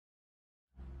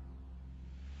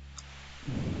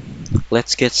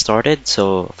let's get started.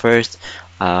 So first,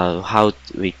 how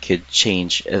we could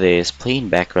change this plain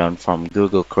background from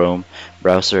Google Chrome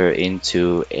browser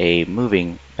into a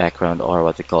moving background, or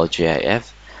what we call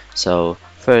GIF. So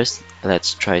first,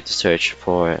 let's try to search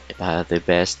for the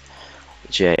best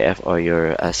GIF, or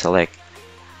your select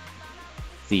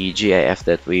the GIF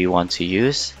that we want to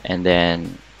use, and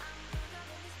then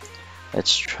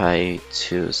let's try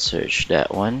to search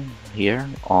that one here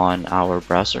on our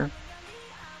browser.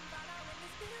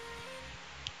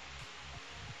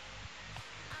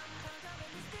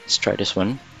 Let's try this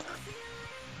one.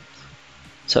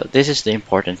 So this is the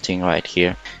important thing right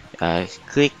here.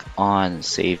 Click on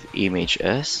Save Image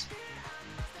As,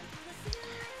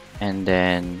 and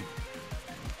then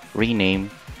rename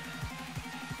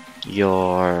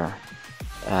your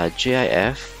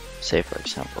GIF. Say for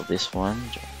example this one.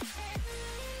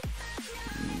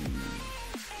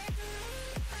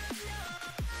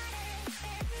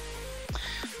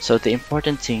 So the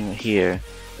important thing here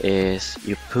is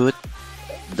you put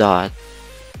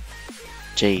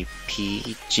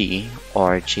 .jpg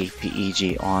or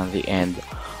JPEG on the end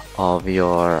of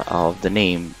the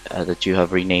name that you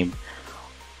have renamed,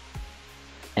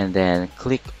 and then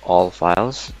click all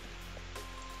files,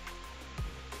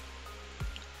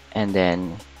 and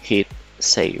then hit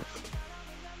save.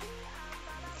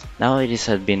 Now it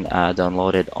has been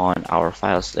downloaded on our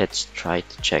files. Let's try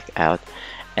to check out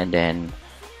and then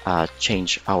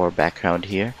change our background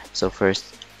here. So first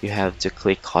you have to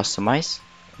click customize,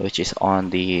 which is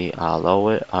on the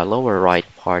lower right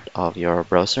part of your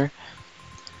browser.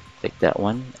 Click that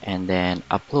one, and then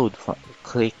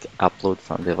click upload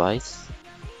from device,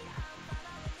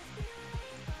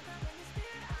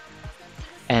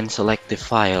 and select the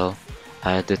file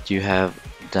that you have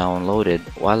downloaded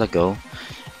a while ago.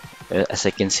 As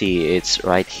I can see, it's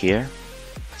right here.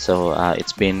 So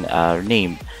it's been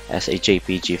named as a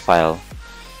JPG file.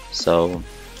 So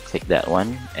click that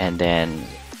one, and then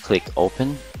click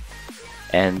open,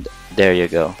 and there you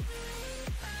go.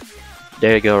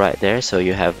 There you go, right there. So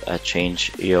you have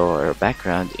changed your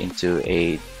background into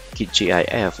a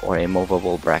GIF, or a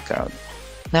movable background.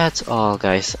 That's all,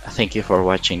 guys. Thank you for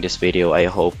watching this video. I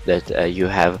hope that you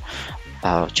have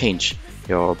changed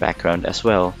your background as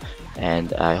well,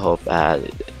 and I hope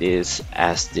this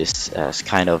as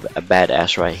kind of a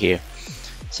badass right here.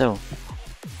 So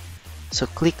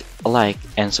click like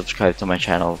and subscribe to my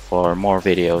channel for more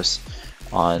videos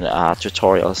on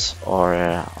tutorials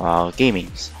or gaming.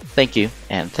 Thank you,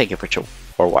 and thank you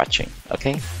for watching.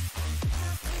 Okay.